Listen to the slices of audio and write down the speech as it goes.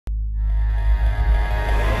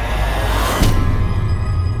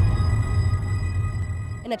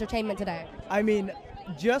in entertainment today? I mean,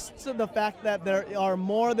 just the fact that there are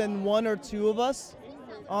more than one or two of us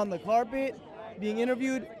on the carpet being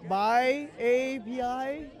interviewed by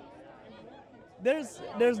AAPI,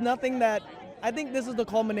 there's nothing that, I think this is the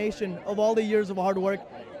culmination of all the years of hard work,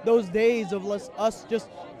 those days of us just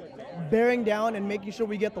bearing down and making sure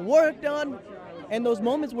we get the work done, and those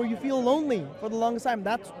moments where you feel lonely for the longest time.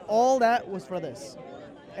 That's all that was for this.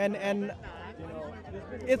 And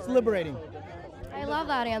it's liberating. I love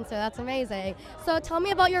that answer. That's amazing. So tell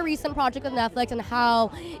me about your recent project with Netflix and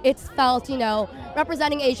how it's felt,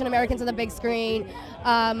 representing Asian Americans on the big screen,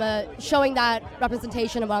 showing that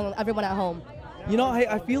representation among everyone at home.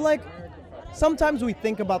 I feel like sometimes we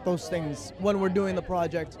think about those things when we're doing the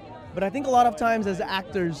project, but I think a lot of times as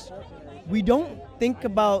actors, we don't think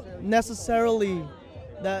about necessarily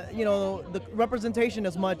the representation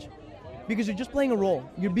as much, because you're just playing a role.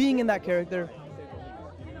 You're being in that character.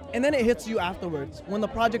 And then it hits you afterwards when the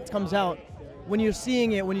project comes out, when you're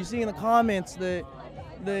seeing it, when you're seeing the comments, I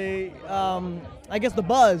guess the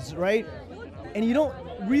buzz, right? And you don't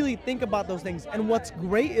really think about those things. And what's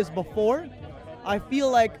great is before, I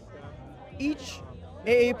feel like each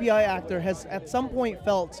AAPI actor has at some point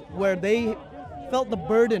felt where they felt the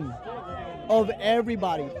burden of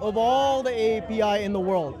everybody, of all the AAPI in the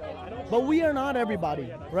world. But we are not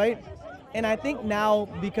everybody, right? And I think now,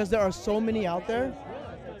 because there are so many out there,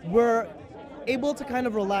 we're able to kind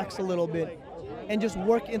of relax a little bit and just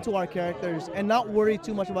work into our characters and not worry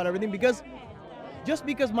too much about everything, because just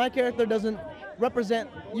because my character doesn't represent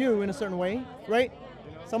you in a certain way, right?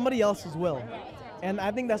 Somebody else's will. And I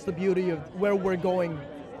think that's the beauty of where we're going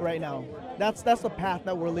right now. That's the path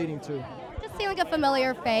that we're leading to. Just seeing like a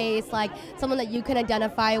familiar face, like someone that you can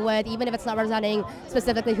identify with, even if it's not representing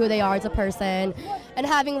specifically who they are as a person, and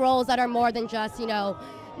having roles that are more than just,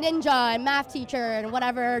 ninja and math teacher and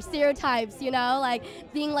whatever stereotypes, like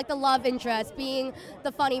being like the love interest, being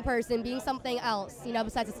the funny person, being something else,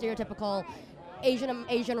 besides the stereotypical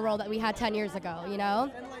Asian role that we had 10 years ago, And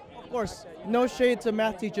of course, no shade to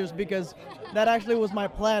math teachers, because that actually was my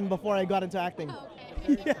plan before I got into acting.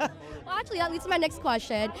 Okay. Yeah. Well, actually, that leads to my next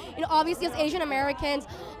question. Obviously, as Asian Americans,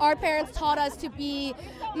 our parents taught us to be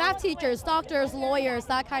math teachers, doctors, lawyers,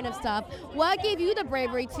 that kind of stuff. What gave you the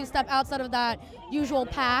bravery to step outside of that usual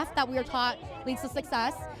path that we are taught leads to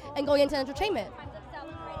success and going into entertainment?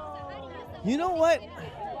 You know what?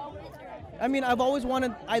 I mean, I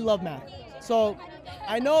love math. So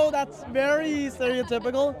I know that's very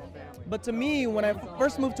stereotypical, but to me, when I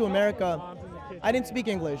first moved to America, I didn't speak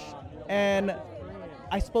English, and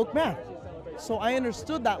I spoke math. So I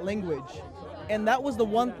understood that language, and that was the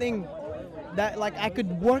one thing that I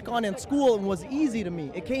could work on in school and was easy to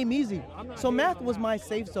me. It came easy. So math was my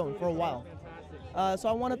safe zone for a while. So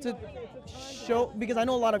I wanted to show, because I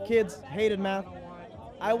know a lot of kids hated math,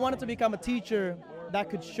 I wanted to become a teacher that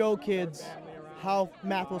could show kids how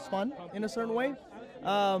math was fun in a certain way.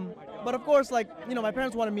 But of course, my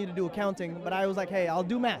parents wanted me to do accounting, but I was like, hey, I'll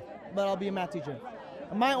do math, but I'll be a math teacher.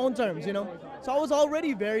 On my own terms, So I was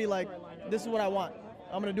already very this is what I want.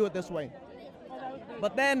 I'm gonna do it this way.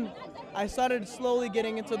 But then I started slowly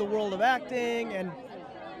getting into the world of acting, and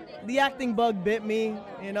the acting bug bit me,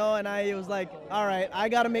 and I was like, all right, I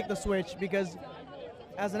gotta make the switch, because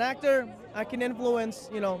as an actor, I can influence,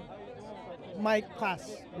 my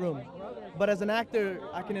classroom. But as an actor,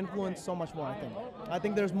 I can influence so much more, I think. I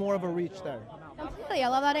think there's more of a reach there. Completely, I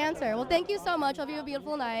love that answer. Well, thank you so much. Hope you have a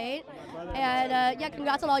beautiful night. And yeah,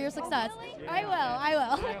 congrats on all your success. I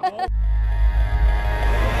will.